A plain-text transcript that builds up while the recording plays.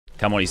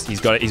Come on, he's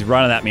got it. He's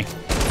running at me.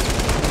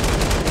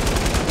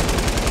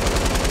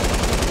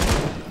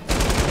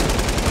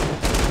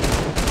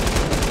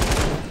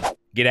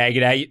 G'day,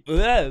 g'day.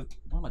 Ugh.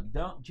 What am I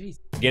doing? Jeez.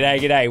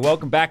 G'day, g'day.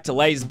 Welcome back to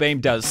LaserBeam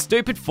Does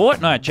Stupid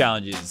Fortnite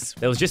Challenges.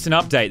 There was just an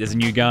update. There's a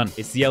new gun.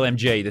 It's the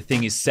LMG. The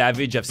thing is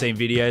savage. I've seen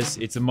videos.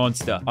 It's a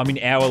monster. I'm in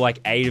hour like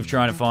 8 of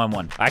trying to find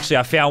one. Actually,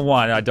 I found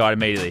one and I died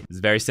immediately. It's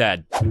very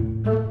sad.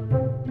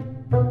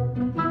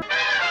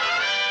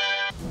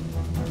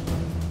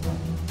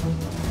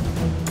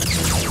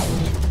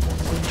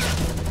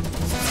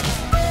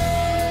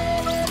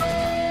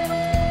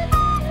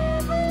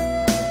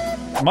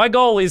 My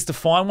goal is to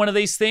find one of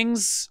these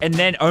things and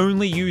then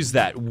only use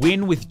that.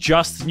 Win with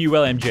just the new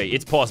LMG.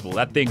 It's possible.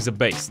 That thing's a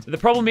beast. The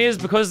problem is,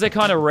 because they're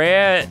kind of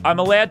rare, I'm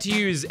allowed to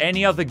use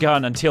any other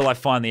gun until I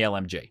find the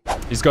LMG.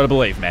 Just gotta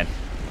believe, man.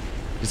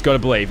 Just gotta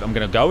believe. I'm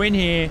gonna go in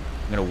here.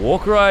 I'm gonna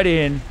walk right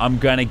in. I'm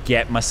gonna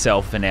get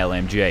myself an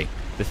LMG.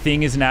 The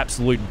thing is an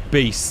absolute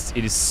beast.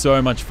 It is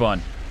so much fun.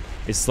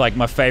 It's like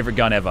my favorite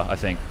gun ever, I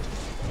think.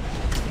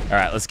 All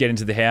right, let's get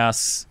into the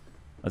house.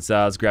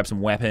 Let's grab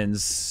some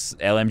weapons.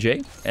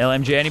 LMG?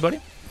 LMG, anybody?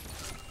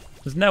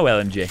 There's no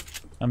LMG.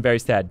 I'm very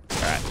sad.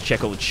 All right,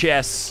 check all the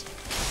chests.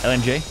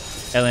 LMG?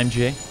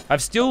 LMG?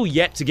 I've still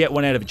yet to get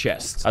one out of a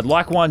chest. I'd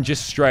like one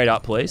just straight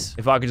up, please.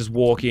 If I could just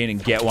walk in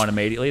and get one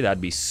immediately, that'd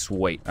be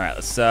sweet. All right,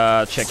 let's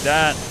check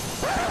that.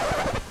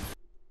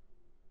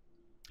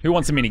 Who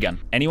wants a minigun?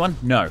 Anyone?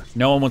 No.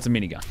 No one wants a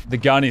minigun. The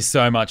gun is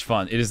so much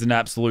fun. It is an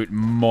absolute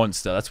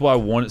monster. That's why I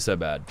want it so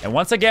bad. And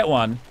once I get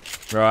one,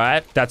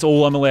 right, that's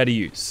all I'm allowed to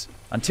use.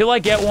 Until I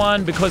get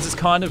one, because it's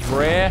kind of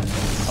rare,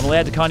 I'm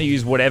allowed to kind of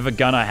use whatever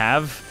gun I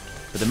have.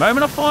 But the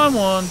moment I find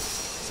one,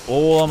 it's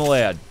all I'm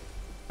allowed.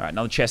 All right,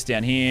 another chest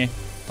down here.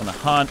 On the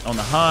hunt,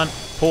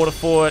 Porta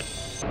fort.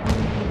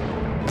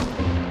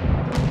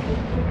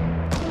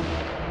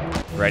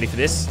 Ready for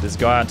this? There's a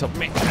guy on top of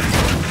me.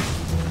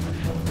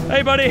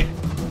 Hey, buddy.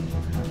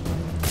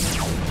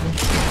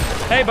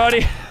 Hey,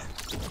 buddy.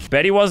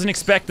 Bet he wasn't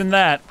expecting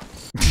that.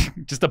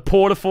 Just a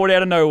Porta fort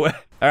out of nowhere.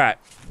 All right.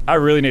 I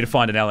really need to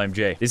find an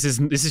LMG. This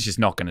is just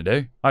not gonna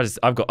do.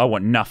 I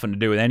want nothing to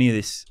do with any of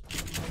this.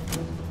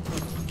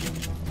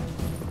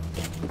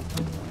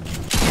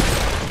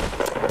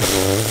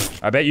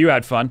 I bet you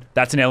had fun.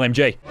 That's an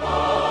LMG.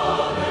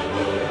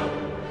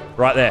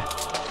 Right there.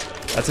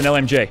 That's an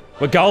LMG.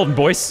 We're golden,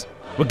 boys.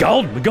 We're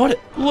golden. We got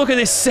it. Look at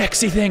this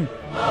sexy thing.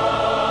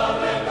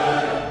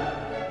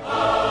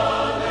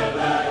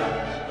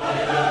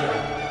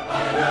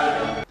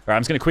 Alright,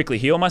 I'm just gonna quickly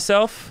heal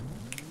myself.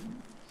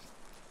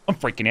 I'm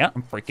freaking out.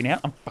 I'm freaking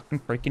out. I'm fucking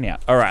freaking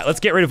out. All right, let's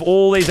get rid of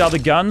all these other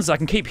guns. I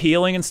can keep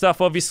healing and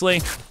stuff,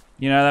 obviously.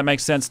 You know, that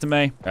makes sense to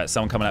me. All right,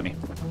 someone coming at me.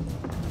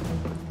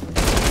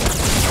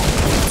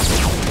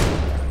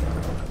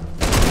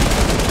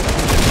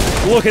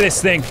 Look at this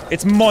thing.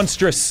 It's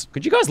monstrous.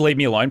 Could you guys leave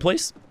me alone,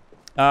 please?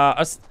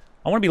 I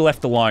want to be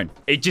left alone.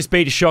 It just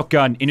beat a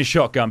shotgun in a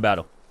shotgun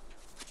battle.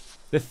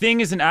 The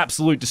thing is an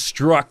absolute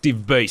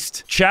destructive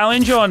beast.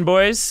 Challenge on,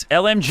 boys.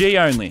 LMG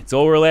only. It's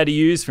all we're allowed to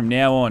use from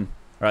now on.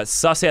 All right,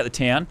 suss out the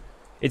town.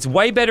 It's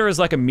way better as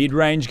like a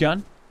mid-range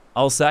gun,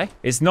 I'll say.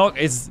 It's not,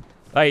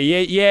 like,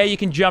 yeah, you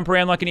can jump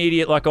around like an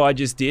idiot like I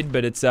just did,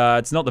 but it's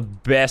not the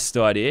best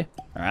idea.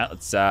 All right,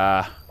 let's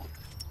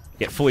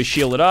get fully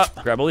shielded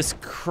up. Grab all this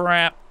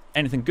crap.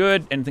 Anything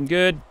good? Anything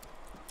good?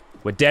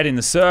 We're dead in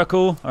the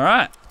circle. All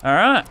right,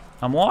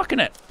 I'm liking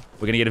it.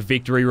 We're gonna get a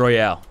victory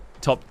royale.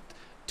 Top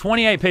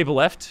 28 people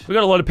left. We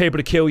got a lot of people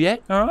to kill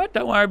yet. All right,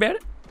 don't worry about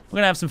it. We're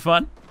gonna have some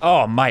fun.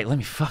 Oh, mate, let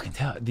me fucking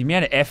tell you. The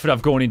amount of effort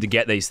I've gone in to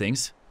get these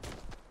things.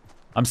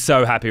 I'm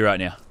so happy right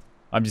now.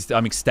 I'm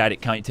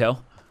ecstatic, can't you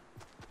tell?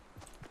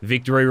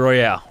 Victory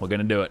Royale. We're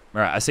gonna do it.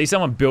 All right, I see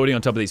someone building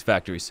on top of these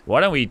factories. Why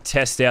don't we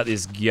test out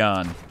this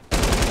gun?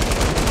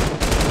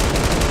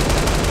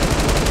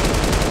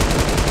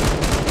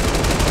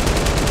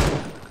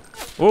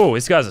 Oh,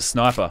 this guy's a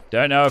sniper.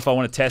 Don't know if I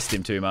want to test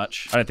him too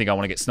much. I don't think I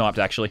want to get sniped,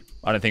 actually.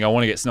 I don't think I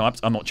want to get sniped.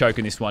 I'm not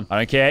choking this one. I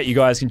don't care. You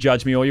guys can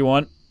judge me all you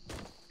want.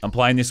 I'm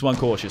playing this one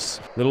cautious.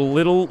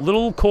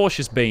 Little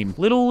cautious beam.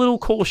 Little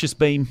cautious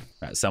beam.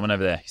 All right, someone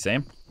over there. You see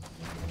him?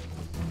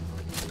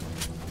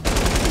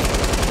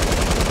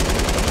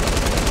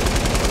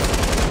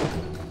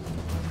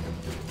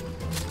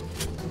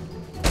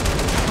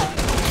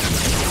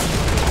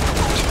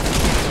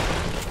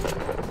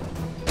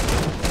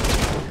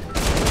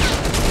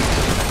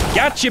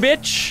 Gotcha,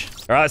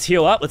 bitch. All right, let's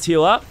heal up. Let's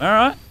heal up. All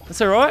right.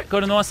 That's all right.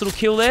 Got a nice little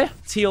kill there.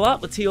 Let's heal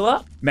up. Let's heal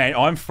up. Man,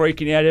 I'm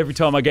freaking out every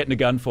time I get in a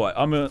gunfight.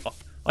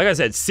 Like I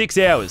said, 6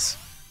 hours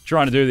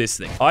trying to do this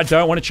thing. I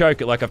don't want to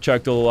choke it like I've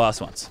choked all the last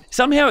ones.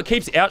 Somehow it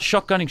keeps out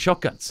shotgunning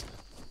shotguns.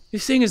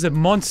 This thing is a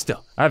monster.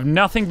 I have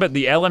nothing but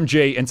the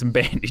LMG and some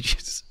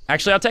bandages.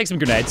 Actually, I'll take some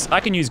grenades. I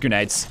can use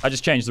grenades. I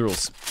just changed the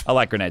rules. I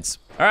like grenades.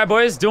 All right,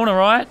 boys, doing all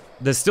right.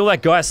 There's still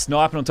that guy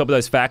sniping on top of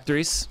those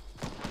factories.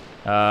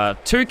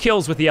 2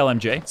 kills with the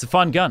LMG. It's a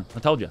fun gun, I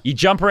told you. You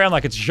jump around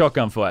like it's a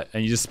shotgun fight,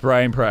 and you just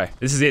spray and pray.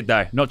 This is it,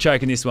 though. Not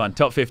choking this one.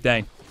 Top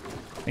 15. I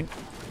think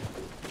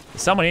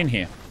there's someone in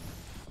here.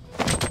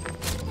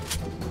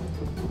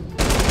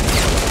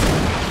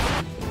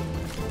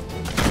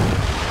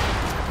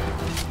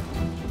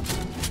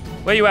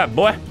 Where you at,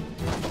 boy?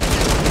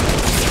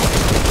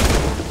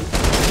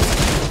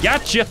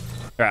 Gotcha.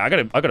 All right,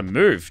 I gotta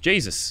move.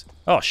 Jesus.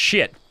 Oh,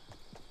 shit.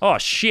 Oh,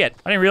 shit.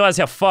 I didn't realize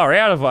how far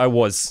out of I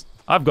was.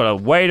 I've got a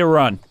way to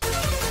run.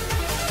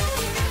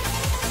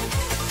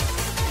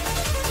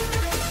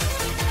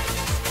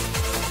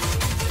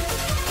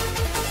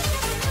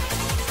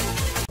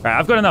 All right,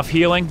 I've got enough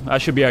healing. I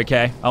should be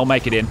okay. I'll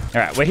make it in.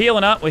 All right, we're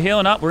healing up. We're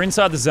healing up. We're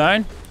inside the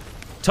zone.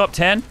 Top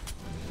 10.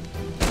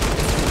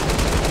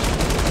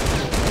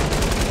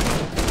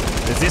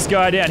 There's this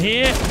guy down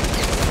here.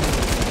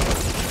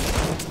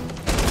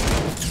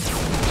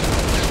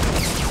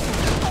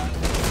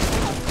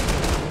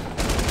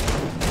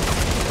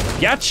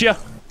 Gotcha. All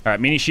right,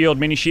 mini shield,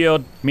 mini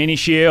shield, mini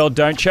shield.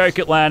 Don't choke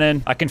it,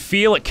 Lannon. I can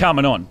feel it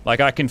coming on.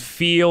 Like, I can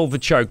feel the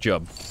choke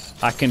job.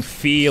 I can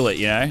feel it,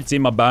 you know? It's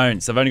in my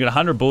bones. I've only got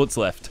 100 bullets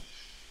left.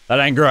 That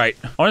ain't great.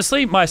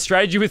 Honestly, my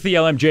strategy with the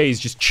LMG is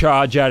just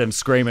charge at him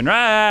screaming,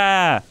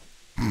 ah!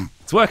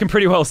 It's working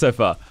pretty well so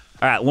far.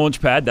 All right,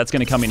 launch pad. That's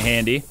going to come in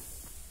handy.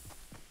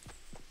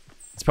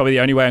 It's probably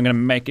the only way I'm going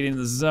to make it into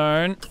the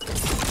zone.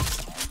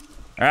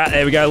 All right,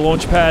 there we go.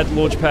 Launch pad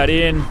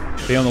in.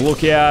 Be on the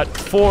lookout.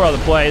 4 other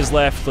players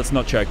left. Let's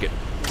not choke it.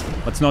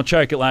 Let's not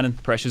choke it, Lannon.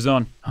 Pressure's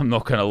on. I'm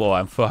not going to lie.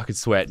 I'm fucking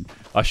sweating.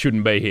 I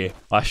shouldn't be here.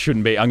 I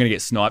shouldn't be. I'm going to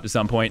get sniped at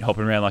some point,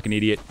 hopping around like an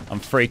idiot. I'm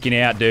freaking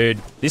out, dude.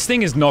 This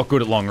thing is not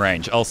good at long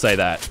range. I'll say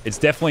that. It's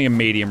definitely a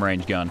medium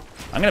range gun.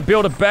 I'm going to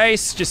build a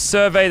base. Just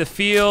survey the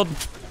field.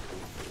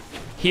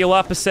 Heal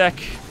up a sec.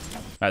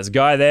 There's a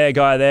guy there,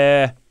 guy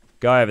there,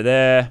 guy over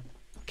there.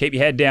 Keep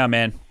your head down,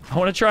 man. I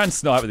want to try and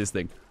snipe with this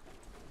thing.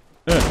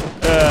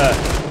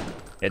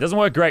 It doesn't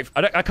work great.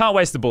 I can't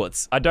waste the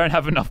bullets. I don't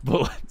have enough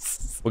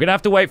bullets. We're gonna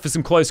have to wait for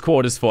some close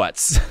quarters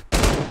fights.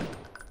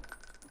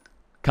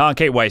 Can't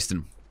keep wasting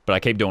them, but I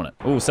keep doing it.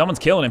 Ooh, someone's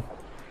killing him.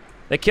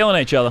 They're killing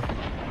each other.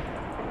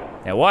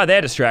 Now, while they're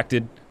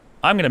distracted,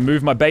 I'm gonna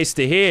move my base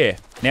to here.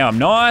 Now I'm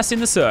nice in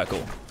the circle.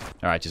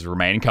 All right, just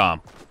remain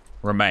calm.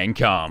 Remain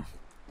calm.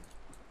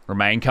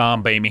 Remain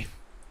calm, Beamy.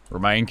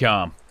 Remain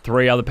calm.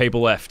 3 other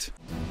people left.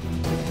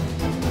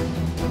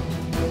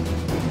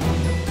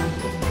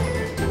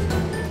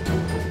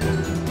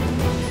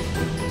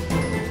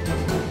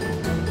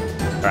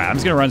 Alright, I'm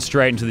just going to run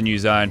straight into the new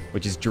zone,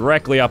 which is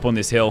directly up on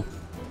this hill.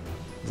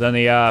 There's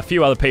only a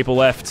few other people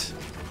left.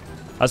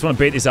 I just want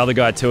to beat this other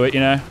guy to it, you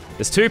know?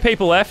 There's 2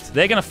 people left.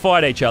 They're going to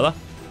fight each other.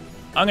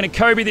 I'm going to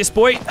Kobe this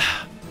boy.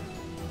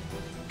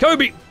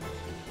 Kobe!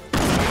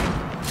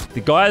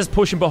 The guy's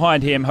pushing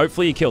behind him.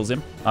 Hopefully he kills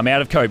him. I'm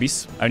out of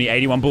Kobe's. Only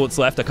 81 bullets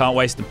left. I can't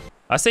waste them.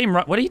 I see him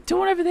run. What are you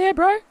doing over there,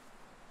 bro? What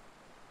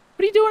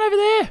are you doing over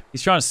there?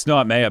 He's trying to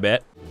snipe me, I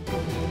bet.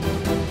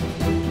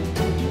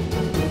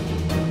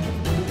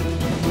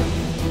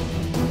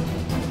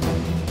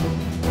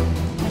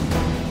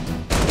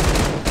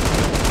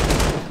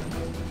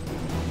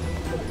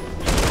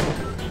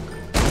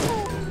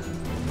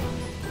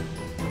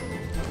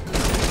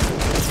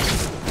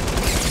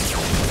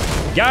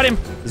 Got him.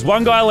 There's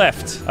 1 guy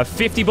left. I have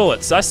 50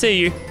 bullets. I see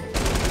you.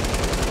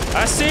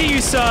 I see you,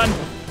 son.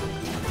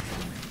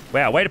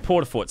 Wow, way to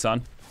porta fort,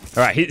 son.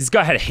 All right, this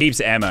guy had heaps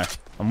of ammo.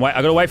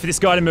 I gotta wait for this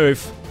guy to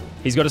move.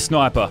 He's got a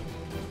sniper.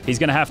 He's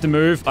gonna have to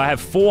move. I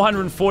have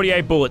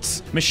 448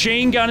 bullets.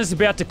 Machine gun is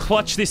about to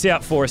clutch this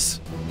out for us.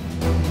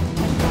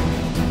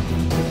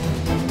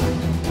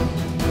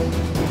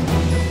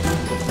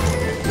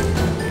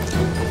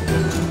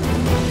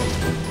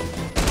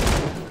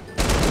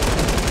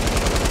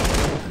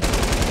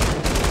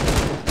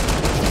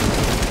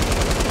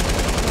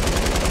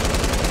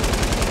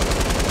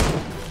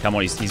 Come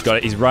on, he's got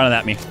it. He's running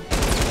at me.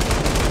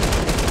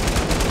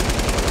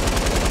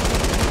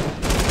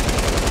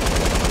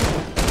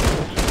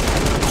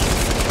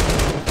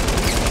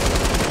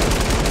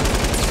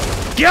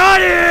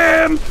 Got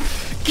him!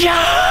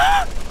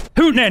 Yeah!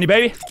 Hootenanny,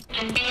 baby.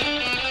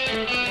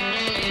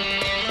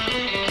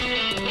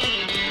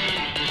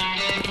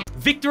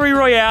 Victory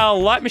Royale,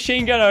 light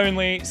machine gun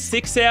only,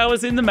 6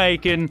 hours in the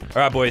making.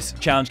 All right, boys,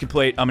 challenge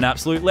complete. I'm an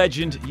absolute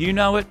legend. You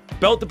know it.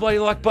 Belt the bloody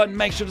like button.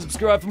 Make sure to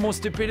subscribe for more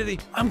stupidity.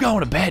 I'm going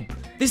to bed.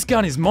 This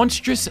gun is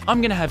monstrous.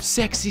 I'm going to have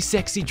sexy,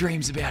 sexy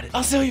dreams about it.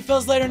 I'll see you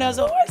fellas later, and as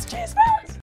always, cheers, fellas.